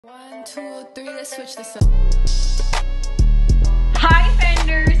1, 2, 3, let's switch this up. Hi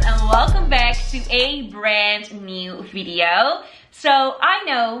Fenders, and welcome back to a brand new video. So I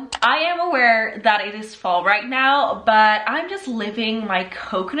know, I am aware that it is fall right now, but I'm just living my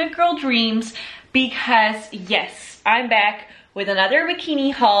coconut girl dreams because yes, I'm back with another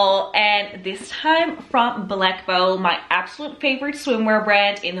bikini haul, and this time from Blackbough, my absolute favorite swimwear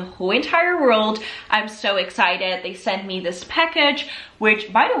brand in the whole entire world. I'm so excited. They sent me this package,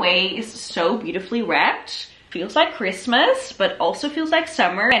 which by the way is so beautifully wrapped. Feels like Christmas, but also feels like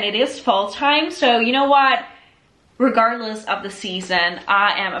summer, and it is fall time. So you know what? Regardless of the season,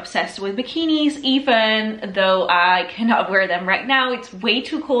 I am obsessed with bikinis, even though I cannot wear them right now. It's way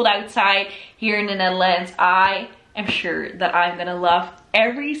too cold outside here in the Netherlands. I'm sure that I'm gonna love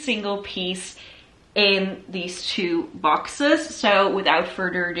every single piece in these two boxes. So without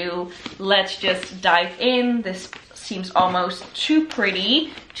further ado, let's just dive in. This seems almost too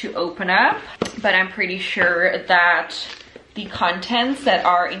pretty to open up, but I'm pretty sure that the contents that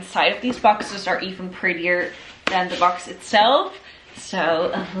are inside of these boxes are even prettier than the box itself.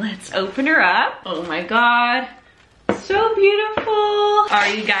 So let's open her up. Oh my god. So beautiful. Are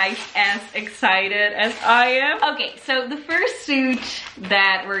you guys as excited as I am? Okay, so the first suit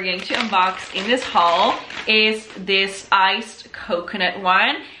that we're going to unbox in this haul is this iced coconut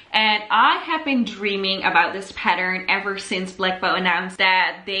one. And I have been dreaming about this pattern ever since Blackbough announced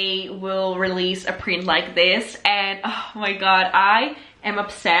that they will release a print like this. And oh my god, I am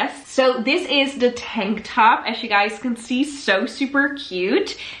obsessed. So this is the tank top, as you guys can see, so super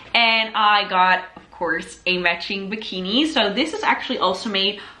cute. And I got, of course, a matching bikini. So this is actually also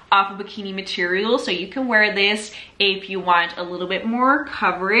made of a bikini material, so you can wear this if you want a little bit more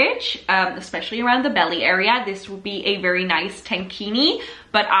coverage, especially around the belly area. This would be a very nice tankini,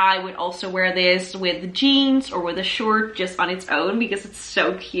 but I would also wear this with jeans or with a short just on its own because it's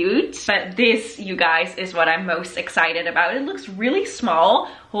so cute. But this, you guys, is what I'm most excited about. It looks really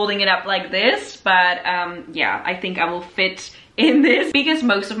small holding it up like this, but yeah, I think I will fit in this because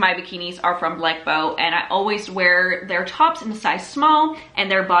most of my bikinis are from Blackbough, and I always wear their tops in a size small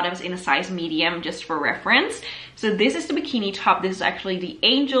and their bottoms in a size medium, just for reference. So this is the bikini top. This is actually the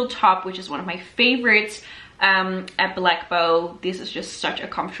angel top, which is one of my favorites at Blackbough. This is just such a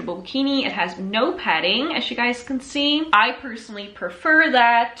comfortable bikini. It has no padding, as you guys can see. I personally prefer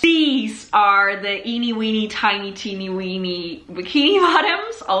that. These are the eeny weeny tiny teeny weeny bikini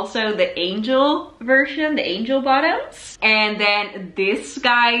bottoms, also the angel version, the angel bottoms. And then this,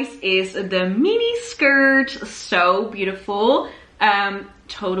 guys, is the mini skirt. So beautiful.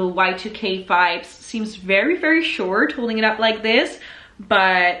 Total Y2K vibes. Seems very, very short holding it up like this,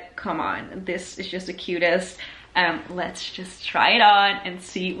 but come on, this is just the cutest. Let's just try it on and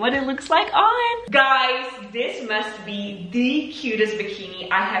see what it looks like on. Guys, this must be the cutest bikini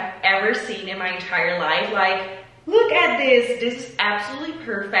I have ever seen in my entire life. Like, look at this. This is absolutely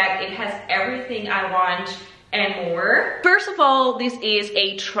perfect. It has everything I want and more. First of all, this is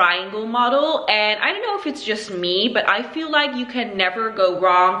a triangle model, and I don't know if it's just me, but I feel like you can never go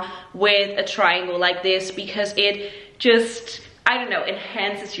wrong with a triangle like this because it just, I don't know,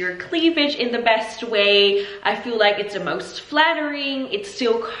 enhances your cleavage in the best way. I feel like it's the most flattering. It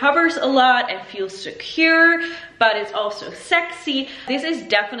still covers a lot and feels secure, but it's also sexy. This is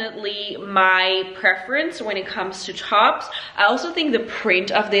definitely my preference when it comes to tops. I also think the print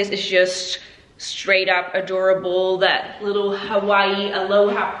of this is just straight up adorable. That little Hawaii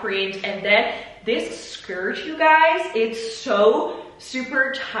aloha print, and then this skirt, you guys, it's so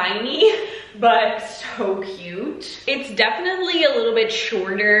super tiny but so cute. It's definitely a little bit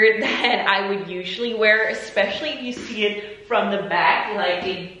shorter than I would usually wear, especially if you see it from the back. Like,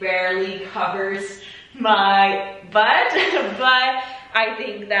 it barely covers my butt, but I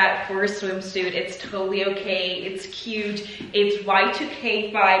think that for a swimsuit, it's totally okay. It's cute. It's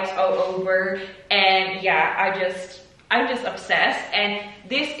Y2K vibes all over. And yeah, I'm just obsessed. And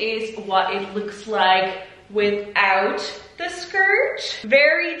this is what it looks like without the skirt.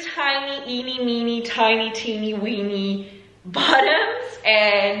 Very tiny, eeny, meeny, tiny, teeny, weeny bottoms.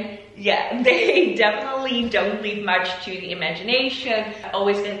 And yeah, they definitely don't leave much to the imagination. I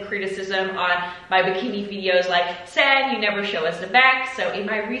always get criticism on my bikini videos like, San, you never show us the back. So in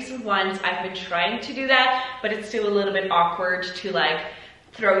my recent ones, I've been trying to do that, but it's still a little bit awkward to like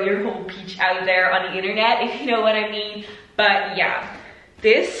throw your whole peach out there on the internet, if you know what I mean. But yeah,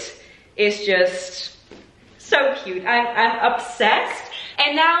 this is just so cute. I'm obsessed.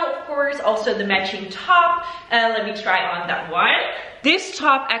 And now, of course, also the matching top. Let me try on that one. This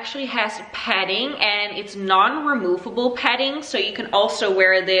top actually has padding, and it's non-removable padding, so you can also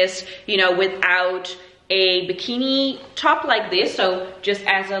wear this, you know, without a bikini top like this, so just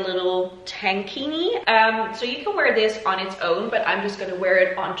as a little tankini. So you can wear this on its own, but I'm just gonna wear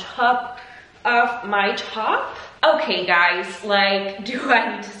it on top of my top. Okay guys, like, do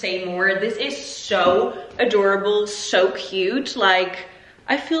I need to say more? This is so adorable, so cute. Like,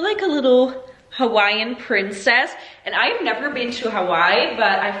 I feel like a little Hawaiian princess, and I've never been to Hawaii,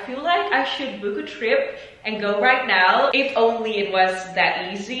 but I feel like I should book a trip and go right now, if only it was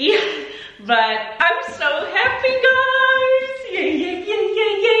that easy. But I'm so happy, guys! Yay, yay, yay,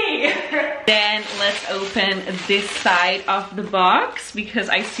 yay, yay! Then let's open this side of the box because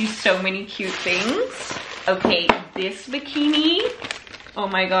I see so many cute things. Okay, this bikini, oh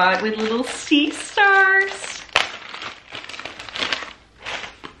my god, with little sea stars.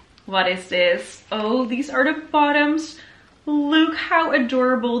 What is this? Oh, these are the bottoms. Look how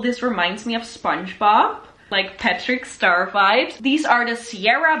adorable. This reminds me of SpongeBob, like Patrick Star vibes. These are the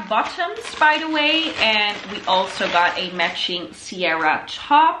Sierra bottoms, by the way, and we also got a matching Sierra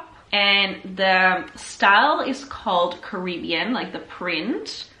top. And the style is called Caribbean, like the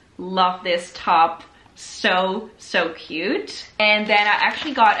print. Love this top. So cute. And then I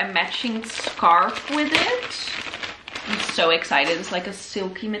actually got a matching scarf with it. I'm so excited. It's like a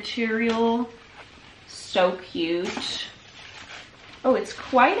silky material. So cute. Oh, it's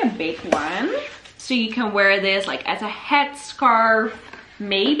quite a big one. So you can wear this like as a headscarf.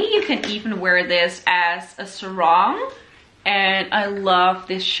 Maybe you can even wear this as a sarong. And I love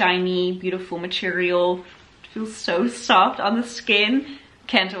this shiny, beautiful material. It feels so soft on the skin.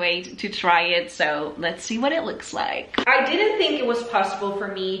 Can't wait to try it, so let's see what it looks like. I didn't think it was possible for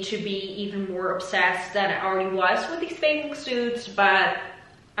me to be even more obsessed than I already was with these bathing suits, but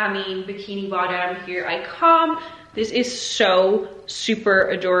I mean, bikini bottom, here I come. This is so super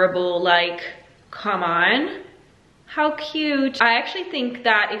adorable, like, come on. How cute. I actually think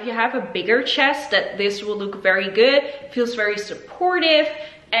that if you have a bigger chest, that this will look very good. It feels very supportive.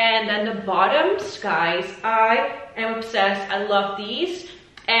 And then the bottoms, guys, I am obsessed. I love these.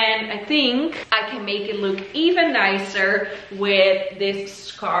 And I think I can make it look even nicer with this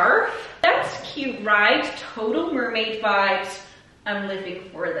scarf. That's cute, right? Total mermaid vibes. I'm living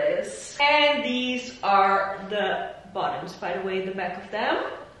for this. And these are the bottoms, by the way, the back of them.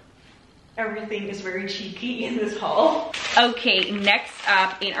 Everything is very cheeky in this haul. Okay, next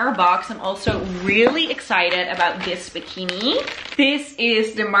up in our box, I'm also really excited about this bikini. This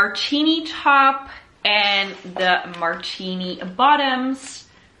is the martini top and the martini bottoms.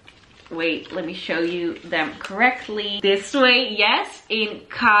 Wait, let me show you them correctly. This way, yes, in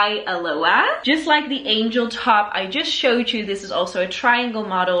Kai Aloha. Just like the angel top I just showed you, this is also a triangle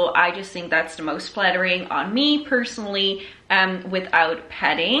model. I just think that's the most flattering on me personally, without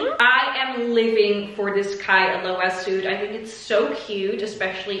padding. I am living for this Kai Aloha suit. I think it's so cute,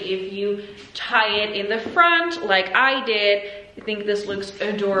 especially if you tie it in the front like I did. I think this looks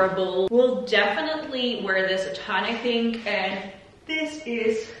adorable. We'll definitely wear this a ton, I think, and this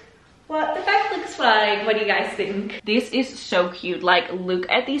is what the back looks like. What do you guys think? This is so cute. Like, look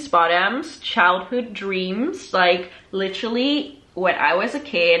at these bottoms. Childhood dreams. Like, literally, when I was a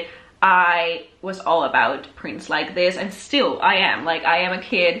kid, I was all about prints like this, and still I am. Like, I am a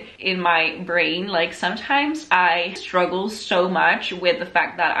kid in my brain. Like, sometimes I struggle so much with the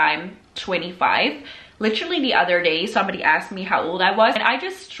fact that I'm 25. Literally the other day, somebody asked me how old I was, and I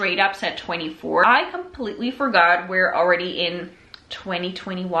just straight up said 24. I completely forgot we're already in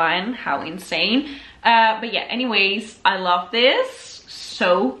 2021. How insane. But yeah, anyways, I love this.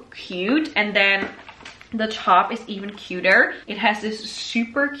 So cute. And then the top is even cuter. It has this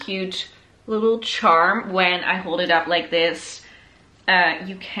super cute little charm. When I hold it up like this,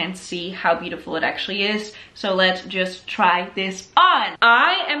 you can see how beautiful it actually is. So let's just try this on.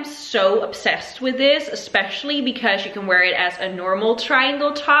 I am so obsessed with this, especially because you can wear it as a normal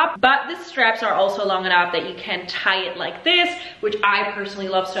triangle top, but the straps are also long enough that you can tie it like this, which I personally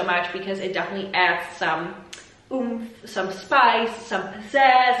love so much because it definitely adds some oomph, some spice, some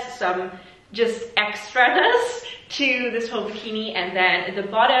pizzazz, some just extraness to this whole bikini. And then the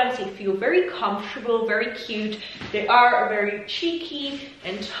bottoms, they feel very comfortable, very cute. They are very cheeky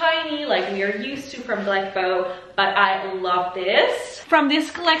and tiny like we are used to from Blackbough, but I love this. From this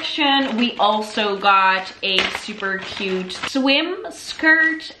collection, we also got a super cute swim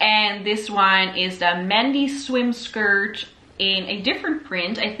skirt, and this one is the Mandy swim skirt in a different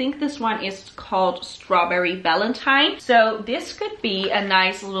print. I think this one is called Strawberry Valentine. So this could be a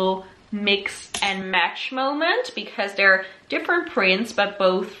nice little mix and match moment because they're different prints but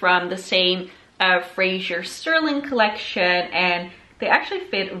both from the same Fraser Sterling collection, and they actually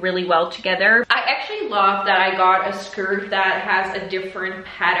fit really well together. I actually love that I got a skirt that has a different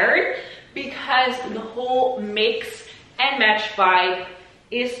pattern because the whole mix and match vibe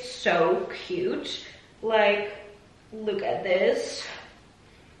is so cute. Like, look at this.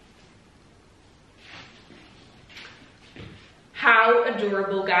 How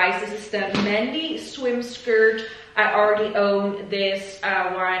adorable, guys. This is the Mandy swim skirt. I already own this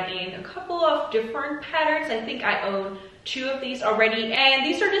one in a couple of different patterns. I think I own 2 of these already, and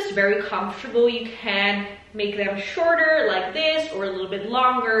these are just very comfortable. You can make them shorter like this or a little bit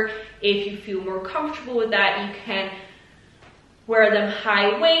longer. If you feel more comfortable with that, you can wear them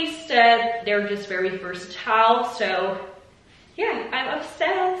high-waisted. They're just very versatile. So yeah, I'm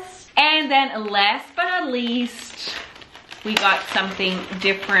obsessed. And then last but not least, we got something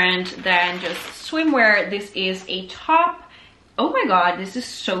different than just swimwear. This is a top. Oh my god, this is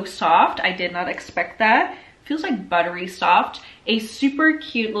so soft. I did not expect that. Feels like buttery soft. A super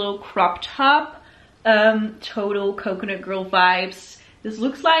cute little crop top. Total coconut girl vibes. This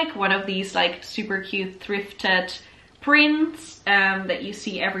looks like one of these like super cute thrifted prints that you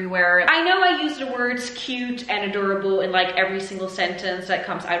see everywhere. I know I use the words cute and adorable in like every single sentence that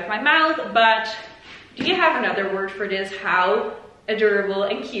comes out of my mouth, but do you have another word for this? How adorable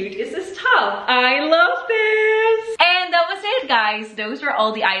and cute is this top? I love this! And that was it, guys. Those were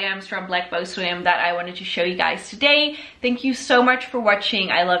all the items from Blackbough Swim that I wanted to show you guys today. Thank you so much for watching.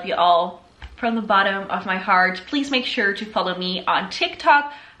 I love you all from the bottom of my heart. Please make sure to follow me on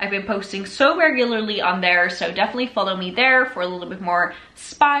TikTok. I've been posting so regularly on there, so definitely follow me there for a little bit more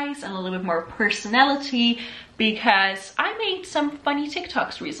spice and a little bit more personality, because I made some funny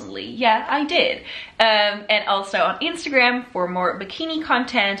TikToks recently. Yeah, I did. And also on Instagram for more bikini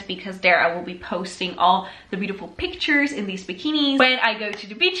content, because there I will be posting all the beautiful pictures in these bikinis when I go to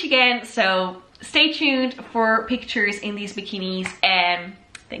the beach again. So stay tuned for pictures in these bikinis, and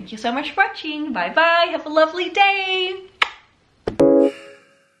thank you so much for watching. Bye bye. Have a lovely day.